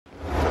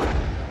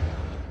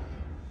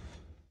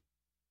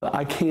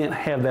I can't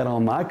have that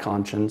on my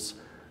conscience,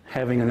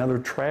 having another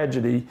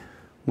tragedy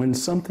when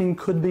something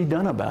could be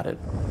done about it.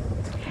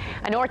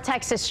 A North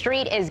Texas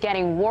street is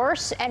getting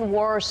worse and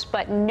worse,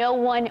 but no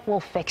one will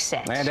fix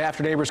it. And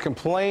after neighbors'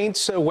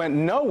 complaints went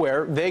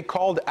nowhere, they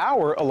called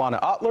our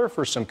Alana Utler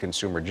for some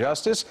consumer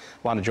justice.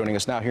 Alana joining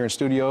us now here in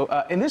studio.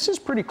 And this is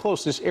pretty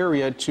close, this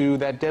area, to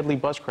that deadly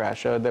bus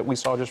crash that we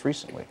saw just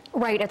recently.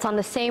 Right, it's on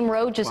the same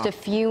road just a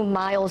few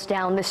miles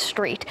down the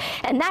street.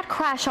 And that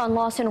crash on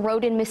Lawson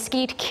Road in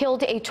Mesquite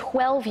killed a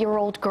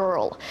 12-year-old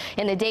girl.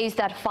 In the days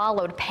that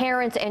followed,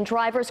 parents and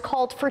drivers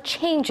called for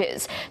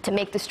changes to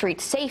make the street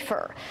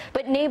safer.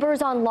 But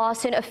neighbors on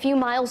Lawson a few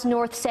miles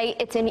north say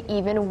it's in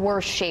even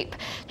worse shape.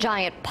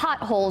 Giant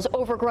potholes,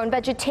 overgrown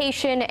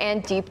vegetation,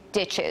 and deep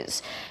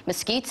ditches.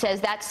 Mesquite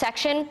says that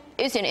section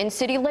isn't in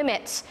city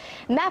limits.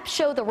 Maps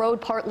show the road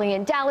partly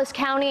in Dallas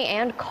County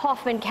and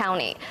Kaufman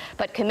County.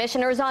 But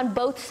commissioners on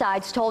both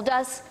sides told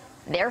us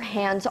their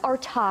hands are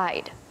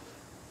tied.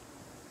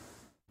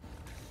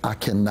 I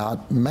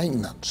cannot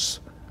maintenance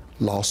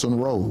Lawson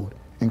Road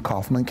in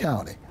Kaufman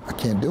County. I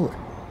can't do it.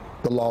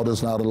 The law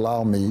does not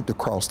allow me to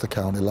cross the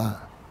county line.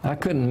 I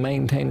couldn't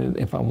maintain it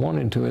if I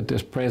wanted to at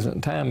this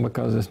present time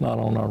because it's not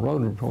on our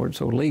road report,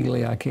 so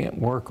legally I can't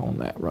work on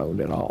that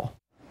road at all.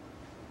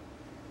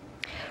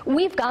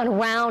 We've gone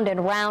round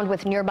and round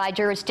with nearby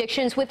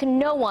jurisdictions with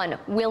no one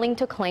willing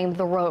to claim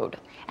the road.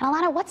 And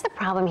Alana, what's the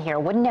problem here?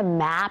 Wouldn't a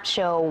map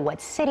show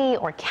what city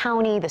or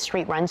county the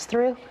street runs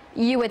through?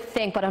 You would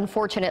think, but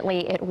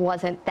unfortunately it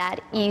wasn't that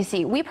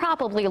easy. We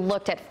probably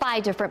looked at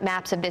 5 different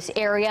maps of this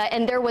area,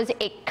 and there was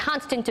a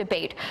constant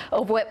debate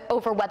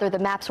over whether the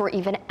maps were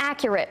even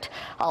accurate.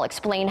 I'll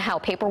explain how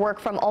paperwork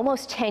from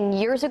almost 10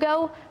 years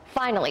ago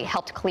finally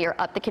helped clear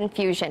up the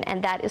confusion,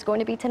 and that is going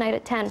to be tonight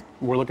at 10.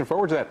 We're looking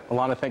forward to that.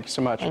 Alana, thank you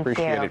so much.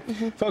 Appreciate it.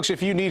 Folks,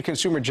 if you need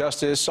consumer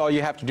justice, all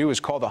you have to do is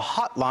call the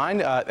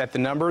hotline at the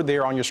number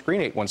there on your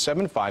screen,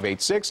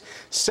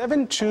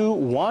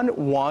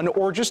 817-586-7211,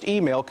 or just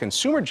email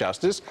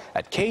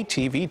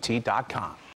consumerjustice@ktvt.com.